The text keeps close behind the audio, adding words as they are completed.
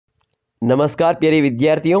नमस्कार प्यारे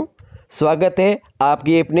विद्यार्थियों, स्वागत है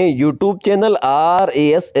आपके अपने YouTube channel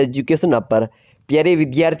RAS education app पर। प्यारे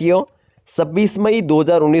विद्यार्थियों, 26 मई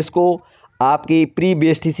 2019 को आपकी प्री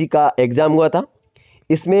BSTC का एग्ज़ाम हुआ था।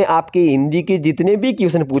 इसमें आपके हिंदी के जितने भी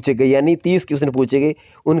क्वेश्चन पूछे गए यानी 30 क्वेश्चन पूछे गए,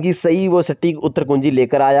 उनकी सही व सटीक उत्तर कुंजी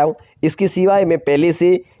लेकर आया हूँ। इसके सिवाय मैं पहले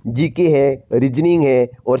से जीके है, रीजनिंग है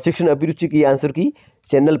और शिक्षण अभिरुचि की आंसर की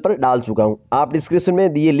चैनल पर डाल चुका हूं। आप डिस्क्रिप्शन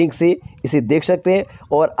में दिए लिंक से इसे देख सकते हैं।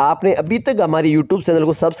 और आपने अभी तक हमारे यूट्यूब चैनल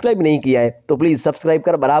को सब्सक्राइब नहीं किया है तो प्लीज़ सब्सक्राइब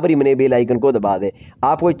कर बराबर ही मैंने बेल आइकन को दबा दें।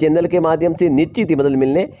 आपको चैनल के माध्यम से निश्चित ही मदद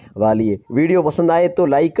मिलने वाली है। वीडियो पसंद आए तो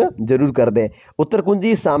लाइक जरूर कर दें। उत्तर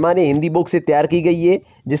कुंजी सामान्य हिंदी बुक से तैयार की गई है,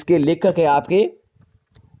 जिसके लेखक है आपके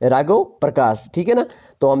राघव प्रकाश। ठीक है ना,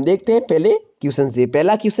 तो हम देखते हैं पहले क्वेश्चन से।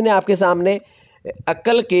 पहला क्वेश्चन है आपके सामने,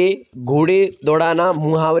 अक्कल के घोड़े दौड़ाना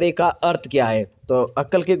मुहावरे का अर्थ क्या है। तो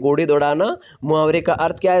अक्कल के घोड़े दौड़ाना मुहावरे का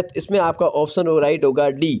अर्थ क्या है। तो इसमें आपका ऑप्शन राइट होगा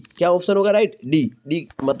डी। क्या ऑप्शन होगा राइट? डी। डी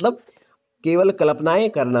मतलब केवल कल्पनाएं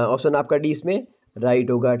करना। ऑप्शन आपका डी इसमें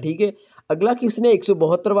राइट होगा। ठीक है, अगला क्वेश्चन है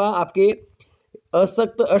 172वां, आपके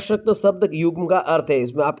अशक्त अशक्त शब्द युग्म का अर्थ है।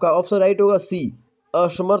 इसमें आपका ऑप्शन राइट होगा सी,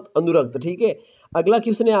 असमर्थ अनुरक्त। ठीक है, अगला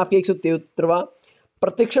क्वेश्चन है आपके 173वां,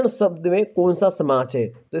 प्रतिक्षण शब्द में कौन सा समास है।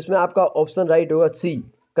 तो इसमें आपका ऑप्शन राइट होगा सी,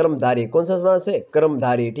 कर्मधारय। कौन सा समास है?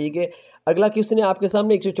 कर्मधारय। ठीक है, अगला क्वेश्चन है आपके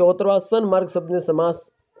सामने 174वां, सन्मार्ग शब्द में समास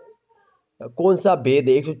कौन सा भेद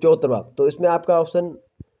है। 174वां, तो इसमें आपका ऑप्शन,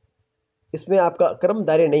 इसमें आपका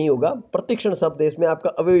कर्मधारय नहीं होगा, प्रतिक्षण शब्द है, इसमें आपका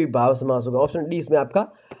अवयवी भाव समास होगा। ऑप्शन डी इसमें आपका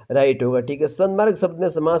राइट होगा। ठीक है, सन्मार्ग शब्द में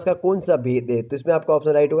समास का कौन सा भेद है। तो इसमें आपका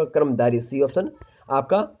ऑप्शन राइट होगा कर्मधारय। सी ऑप्शन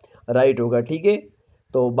आपका राइट होगा। ठीक है,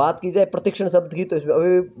 तो बात की जाए प्रतिक्षण शब्द की तो इसमें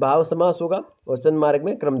अवयवी भाव समास होगा और सन्मार्ग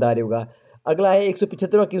में कर्मधारय होगा। अगला है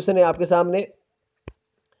 175वां क्वेश्चन है आपके सामने,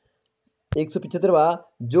 175वां,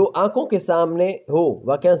 जो आंखों के सामने हो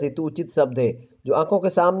वाक्यांश हेतु उचित शब्द है। जो आंखों के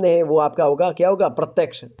सामने है वो आपका होगा, क्या होगा?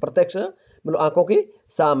 प्रत्यक्ष। प्रत्यक्ष मतलब आंखों के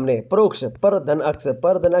सामने। परोक्ष, पर धन अक्ष,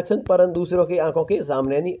 पर धन अक्ष पर दूसरों की आंखों के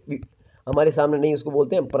सामने, यानी हमारे सामने नहीं, उसको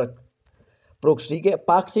बोलते हैं परोक्ष। ठीक है,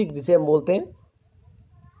 पाक्षिक जिसे हम बोलते हैं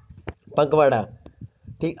पंखवाड़ा।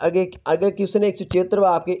 ठीक, आगे क्वेश्चन है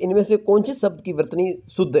 176वां, आपके इनमें से कौन से शब्द की वर्तनी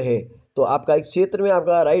शुद्ध है। तो आपका एक क्षेत्र में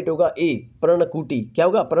आपका राइट होगा ए, पर्णकुटी। क्या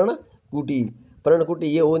होगा? पर्णकुटी। पर्णकुटी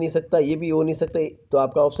ये हो नहीं सकता, ये भी हो नहीं सकता, तो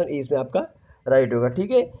आपका ऑप्शन ए इसमें आपका राइट होगा।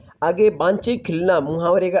 ठीक है, आगे बांचे खिलना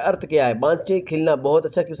मुहावरे का अर्थ क्या है। बांचे खिलना बहुत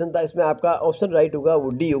अच्छा क्वेश्चन था, इसमें आपका ऑप्शन राइट होगा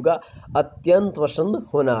वो डी होगा, अत्यंत प्रसन्न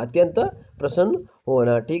होना। अत्यंत प्रसन्न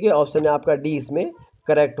होना। ठीक है, ऑप्शन है आपका डी इसमें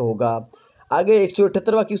करेक्ट होगा। आगे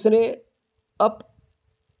 178वां क्वेश्चन है, अप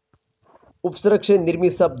उपसर्ग से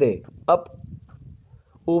निर्मित शब्द है। अप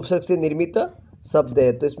उपसर्ग से निर्मित शब्द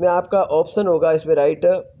है, तो इसमें आपका ऑप्शन होगा इसमें राइट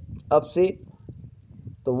अप से,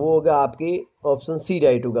 तो वो होगा आपकी ऑप्शन सी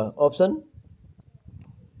राइट होगा।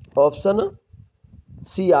 ऑप्शन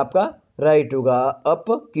सी आपका राइट होगा, अप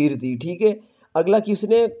कीर्ति। ठीक है, अगला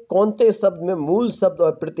क्वेश्चन है, कौनते शब्द में मूल शब्द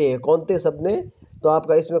और प्रत्यय है। कौनते शब्द में, तो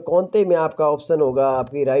आपका इसमें कौनते में आपका ऑप्शन होगा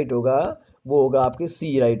आपकी राइट होगा, वो होगा आपकी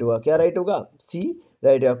सी राइट होगा। क्या राइट होगा? सी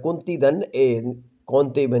राइट होगा। कुंती धन ए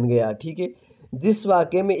कौनते बन गया। ठीक है, जिस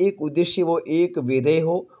वाक्य में एक उद्देश्य वो एक विधेय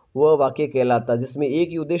हो वह वाक्य कहलाता है। जिसमें एक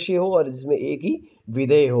ही उद्देश्य हो और जिसमें एक ही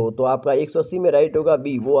विधेय हो, तो आपका 180 में राइट होगा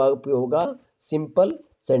बी, वो आपका होगा सिंपल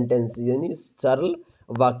सेंटेंस यानी सरल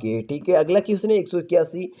वाक्य। ठीक है, अगला क्वेश्चन है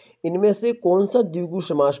 181, इनमें से कौन सा द्विगु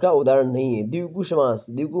समास का उदाहरण नहीं है। द्विगु समास,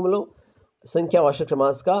 द्विगु मतलब संख्यावाचक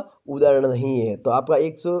समास का उदाहरण नहीं है। तो आपका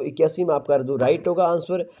 181 में आपका जो राइट होगा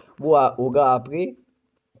आंसर वो होगा आपके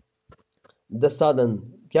दशानंद।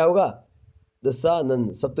 क्या होगा?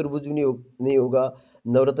 दशानंद। शत्रुभुज भी नहीं होगा,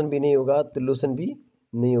 नवरत्न भी नहीं होगा, त्रिलोचन भी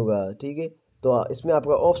नहीं होगा। ठीक है, तो इसमें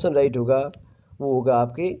आपका ऑप्शन राइट होगा वो होगा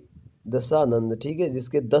आपके दशानंद। ठीक है,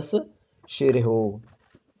 जिसके 10 शेर हो,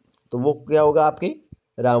 तो वो क्या होगा आपके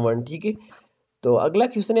रावण। ठीक है, तो अगला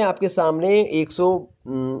क्वेश्चन है आपके सामने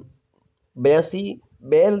 182,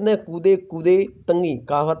 बैल ने कूदे कूदे तंगी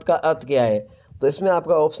कहावत का अर्थ क्या है। तो इसमें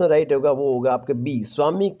आपका ऑप्शन राइट होगा वो होगा आपके बी,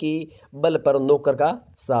 स्वामी के बल पर नौकर का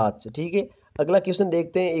साथ। ठीक है, अगला क्वेश्चन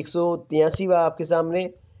देखते हैं 183वां आपके सामने,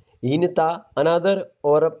 हीनता अनादर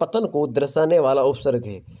और पतन को दर्शाने वाला उपसर्ग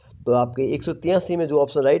है। तो आपके 183 में जो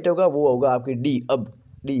ऑप्शन राइट होगा वो होगा आपकी डी, अब।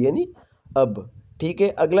 डी यानी अब। ठीक है,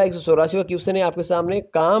 अगला 184वां क्वेश्चन है आपके सामने,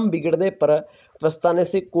 काम बिगड़ने पर पछताने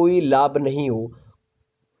से कोई लाभ नहीं हो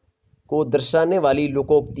को दर्शाने वाली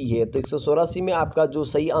लोकोक्ति है। तो 184 में आपका जो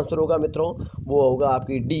सही आंसर होगा मित्रों वो होगा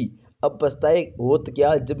आपकी डी, अब पछताए होत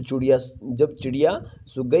क्या जब चिड़िया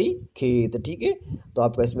सूख गई खेत। ठीक है, तो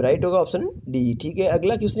आपका इसमें राइट होगा ऑप्शन डी। ठीक है,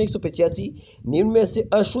 अगला क्वेश्चन 185, निम्न में से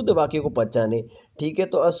अशुद्ध वाक्य को पहचाने। ठीक है,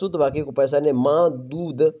 तो अशुद्ध वाक्य को पहचाने, माँ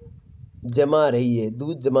दूध जमा रही है,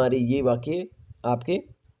 दूध जमा रही, ये वाक्य आपके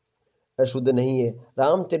अशुद्ध नहीं है।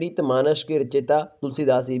 रामचरितमानस के रचयिता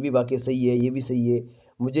तुलसीदास, ये भी वाक्य सही है, ये भी सही है।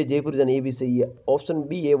 मुझे जयपुर जाना, ये भी सही है। ऑप्शन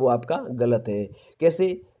बी है वो आपका गलत है।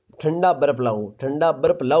 कैसे? ठंडा बर्फ लाओ, ठंडा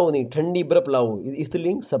बर्फ लाओ नहीं, ठंडी बर्फ लाओ,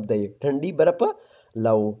 स्त्रीलिंग शब्द है ये, ठंडी बर्फ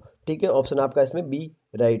लाओ। ठीक है, ऑप्शन आपका इसमें बी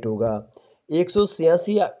राइट होगा।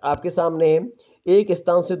 186 आपके सामने है। एक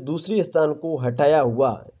स्थान से दूसरे स्थान को हटाया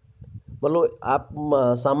हुआ, मतलब आप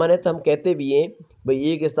सामान्यतः हम कहते भी हैं भाई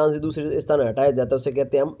एक स्थान से दूसरे स्थान हटाया जाता है, उसे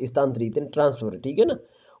कहते हैं हम स्थानांतरित, ट्रांसफर। ठीक है ना,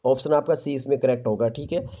 ऑप्शन आपका सी इसमें करेक्ट होगा।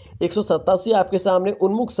 ठीक है, 187 आपके सामने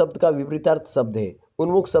उन्मुख शब्द का विपरीतार्थ शब्द है।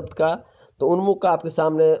 उन्मुख शब्द का, तो उन्मुख का आपके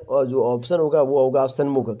सामने जो ऑप्शन होगा वो होगा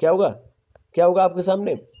सन्मुख। क्या होगा? क्या होगा आपके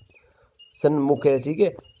सामने? सन्मुख है। ठीक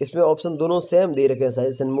है, इसमें ऑप्शन दोनों सेम दे रखे हैं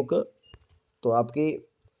शायद, सन्मुख, तो आपकी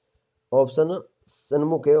ऑप्शन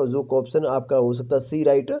सन्मुख है, और जो ऑप्शन आपका हो सकता है सी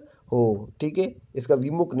राइट हो। ठीक है, इसका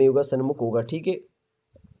विमुख नहीं होगा, सन्मुख होगा। ठीक है,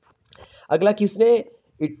 अगला किसने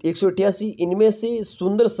 188 इनमें से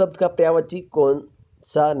सुंदर शब्द का पर्यायवाची कौन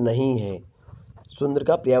सा नहीं है? सुंदर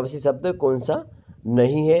का पर्यायवाची शब्द कौन सा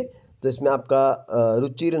नहीं है? तो इसमें आपका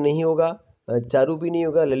रुचिर नहीं होगा, चारू भी नहीं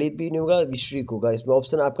होगा, ललित भी नहीं होगा, विश्रिक होगा। इसमें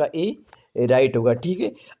ऑप्शन आपका ए राइट होगा। ठीक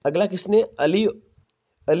है, अगला किसने अली,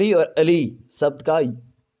 अली और अली शब्द का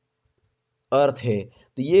अर्थ है?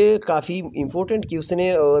 तो ये काफ़ी इम्पोर्टेंट क्वेश्चन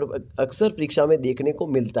है और अक्सर परीक्षा में देखने को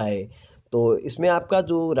मिलता है। तो इसमें आपका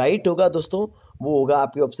जो राइट होगा दोस्तों वो होगा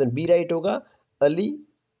आपके ऑप्शन बी राइट होगा। अली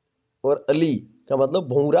और अली का मतलब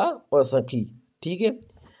भौरा और सखी। ठीक है,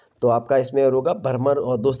 तो आपका इसमें और होगा भरमर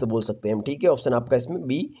और दोस्त बोल सकते हैं हम। ठीक है, ऑप्शन आपका इसमें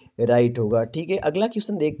बी राइट होगा। ठीक है, अगला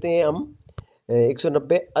क्वेश्चन देखते हैं हम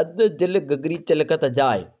 190। अद जल गगरी चलकत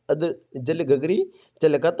जाए, अद जल गगरी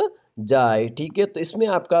चलकत जाए। ठीक है, तो इसमें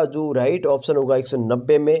आपका जो राइट ऑप्शन होगा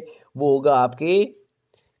 190 में वो होगा आपके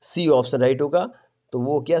सी ऑप्शन राइट होगा। तो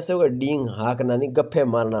वो कैसे होगा? डींग हाँकना नहीं, गप्फे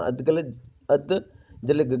मारना। अद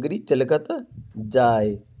जल गगरी चलकत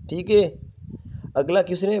जाए। ठीक है, अगला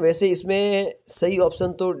क्वेश्चन है, वैसे इसमें सही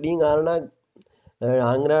ऑप्शन तो डींग हारना,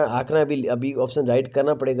 हाँकना भी अभी ऑप्शन राइट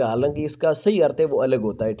करना पड़ेगा, हालांकि इसका सही अर्थ है वो अलग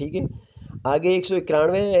होता है। ठीक है, आगे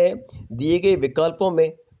 191 है। दिए गए विकल्पों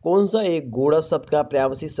में कौन सा एक घोड़ा शब्द का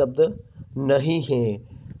पर्यायवाची शब्द नहीं है?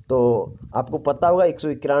 तो आपको पता होगा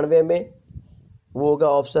 191 में वो होगा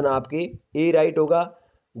ऑप्शन आपकी ए राइट होगा।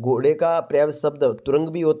 घोड़े का पर्यायवाची शब्द तुरंग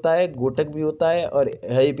भी होता है, घोटक भी होता है और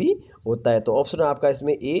है भी होता है। तो ऑप्शन आपका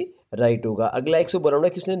इसमें ए राइट होगा। अगला 192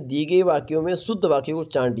 किसने दिए गए वाक्यों में शुद्ध वाक्य को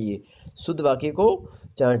चांटिए, शुद्ध वाक्य को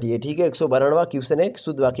चांटिए। ठीक है, 192वां क्वेश्चन है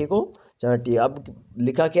शुद्ध वाक्य को चांटिए। अब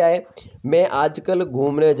लिखा क्या है? मैं आजकल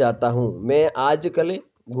घूमने जाता हूँ, मैं आजकल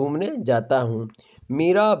घूमने जाता हूँ।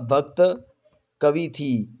 मीरा भक्त कवि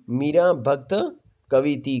थी, मीरा भक्त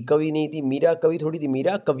कवि थी, कवि नहीं थी, मीरा कवि थोड़ी थी,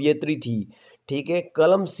 मीरा कवियत्री थी। ठीक है,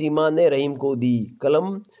 कलम सीमा ने रहीम को दी,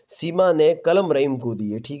 कलम सीमा ने कलम रहीम को दी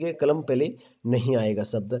है। ठीक है, कलम पहले नहीं आएगा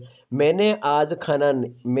शब्द। मैंने आज खाना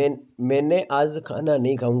मैंने आज खाना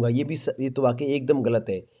नहीं खाऊंगा, ये तो वाकई एकदम गलत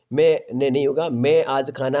है। मैंने नहीं होगा, मैं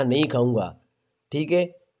आज खाना नहीं खाऊंगा। ठीक है,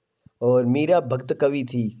 और मीरा भक्त कवि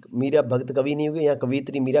थी, मीरा भक्त कवि नहीं होगी, यहाँ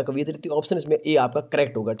कवियत्री, मीरा कवियत्री थी। ऑप्शन इसमें ए आपका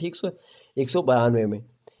करेक्ट होगा। ठीक है, 192 में।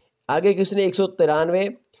 आगे किसने 193,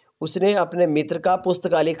 उसने अपने मित्र का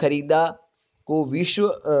पुस्तकालय खरीदा को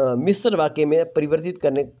मिश्र वाक्य में परिवर्तित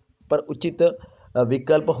करने पर उचित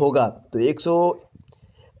विकल्प होगा। तो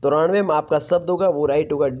 193 में आपका शब्द होगा वो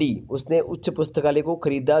राइट होगा डी, उसने उच्च पुस्तकालय को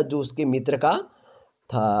खरीदा जो उसके मित्र का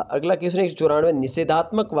था। अगला क्वेश्चन 194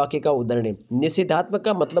 निषेधात्मक वाक्य का उदाहरण है। निषेधात्मक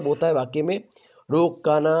का मतलब होता है वाक्य में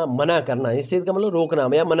रोकना, मना करना। निषेध का मतलब रोकना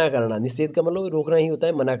या मना करना, निषेध का मतलब रोकना ही होता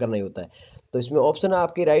है, मना करना ही होता है। तो इसमें ऑप्शन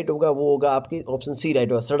आपके राइट होगा वो होगा आपकी ऑप्शन सी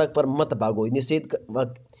राइट होगा। सड़क पर मत भागो,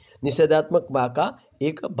 निषेधात्मक वाक्य का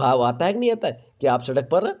एक भाव आता है कि नहीं आता है कि आप सड़क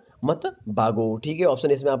पर मत भागो। ठीक है,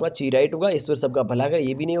 ऑप्शन इसमें आपका सी राइट होगा। ईश्वर सबका भला कर,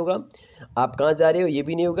 ये भी नहीं होगा। आप कहाँ जा रहे हो, ये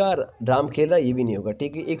भी नहीं होगा। राम खेल रहा, ये भी नहीं होगा।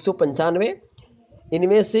 ठीक है, 195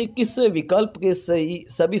 इनमें से किस विकल्प के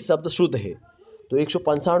सभी शब्द शुद्ध है? तो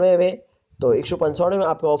 195 में, तो 195 में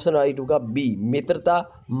आपका ऑप्शन राइट होगा बी,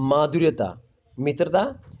 मित्रता माधुर्यता, मित्रता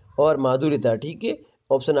और माधुर्यता। ठीक है,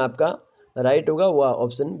 ऑप्शन आपका राइट होगा, वह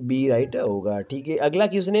ऑप्शन बी राइट होगा। ठीक है, अगला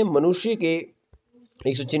क्वेश्चन है मनुष्य के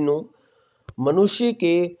 196 मनुष्य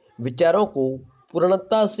के विचारों को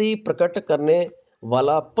पूर्णता से प्रकट करने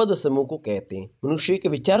वाला पद समूह को कहते हैं। मनुष्य के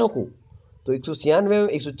विचारों को, तो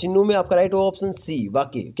 196 में आपका राइट होगा ऑप्शन सी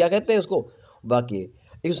वाक्य। क्या कहते हैं उसको? वाक्य।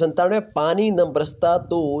 197 पानी न बरसता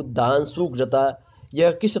तो धान सूख जाता,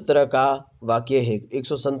 यह किस तरह का वाक्य है?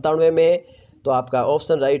 197 में तो आपका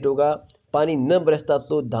ऑप्शन राइट होगा पानी न बरसता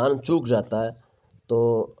तो धान सूख जाता है।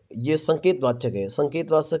 तो ये संकेतवाचक है,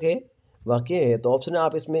 संकेतवाचक है वाक्य है, तो ऑप्शन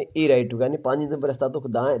आप इसमें ए राइट होगा, यानी पानी जब बरसता तो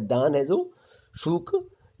दान है जो सूख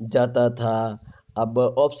जाता था। अब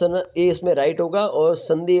ऑप्शन ए इसमें राइट होगा और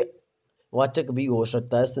संधि वाचक भी हो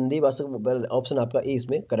सकता है, संधि वाचक ऑप्शन आपका ए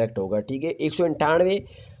इसमें करेक्ट होगा। ठीक है, 198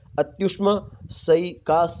 अत्युष्म सही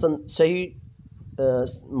का सही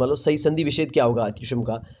मतलब सही संधि विच्छेद क्या होगा अत्युष्म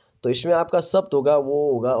का, तो इसमें आपका शब्द होगा वो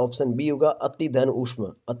होगा ऑप्शन बी होगा अति धन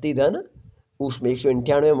ऊष्म, अति धन ऊष्म।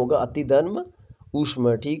 198 में होगा अति धन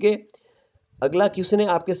ऊष्म। ठीक है, अगला क्वेश्चन है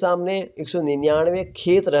आपके सामने 199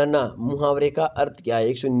 खेत रहना मुहावरे का अर्थ क्या है।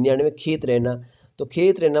 199 खेत रहना, तो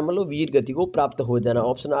खेत रहना मतलब वीर गति को प्राप्त हो जाना।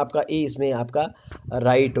 ऑप्शन आपका ए इसमें आपका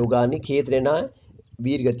राइट होगा, यानी खेत रहना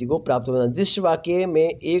वीर गति को प्राप्त हो जाना। जिस वाक्य में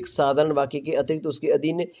एक साधारण वाक्य के अतिरिक्त उसके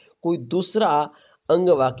अधीन कोई दूसरा अंग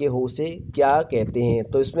वाक्य हो उसे क्या कहते हैं,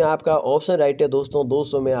 तो इसमें आपका ऑप्शन राइट है दोस्तों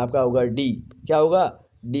 200 में आपका होगा डी। क्या होगा,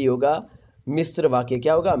 डी होगा मिश्र वाक्य।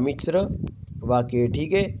 क्या होगा, मिश्र वाक्य।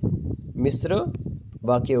 ठीक है, मिश्र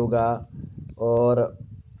वाक्य होगा। और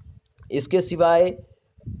इसके सिवाय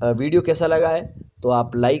वीडियो कैसा लगा है तो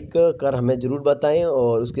आप लाइक कर हमें ज़रूर बताएं,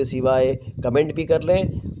 और उसके सिवाय कमेंट भी कर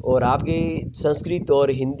लें। और आपकी संस्कृत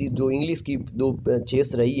और हिंदी जो इंग्लिश की दो चेस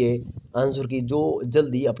रही है आंसर की, जो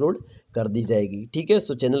जल्दी अपलोड कर दी जाएगी। ठीक है,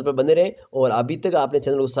 सो चैनल पर बने रहें, और अभी तक आपने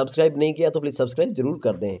चैनल को सब्सक्राइब नहीं किया तो प्लीज़ सब्सक्राइब जरूर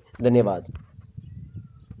कर दें। धन्यवाद।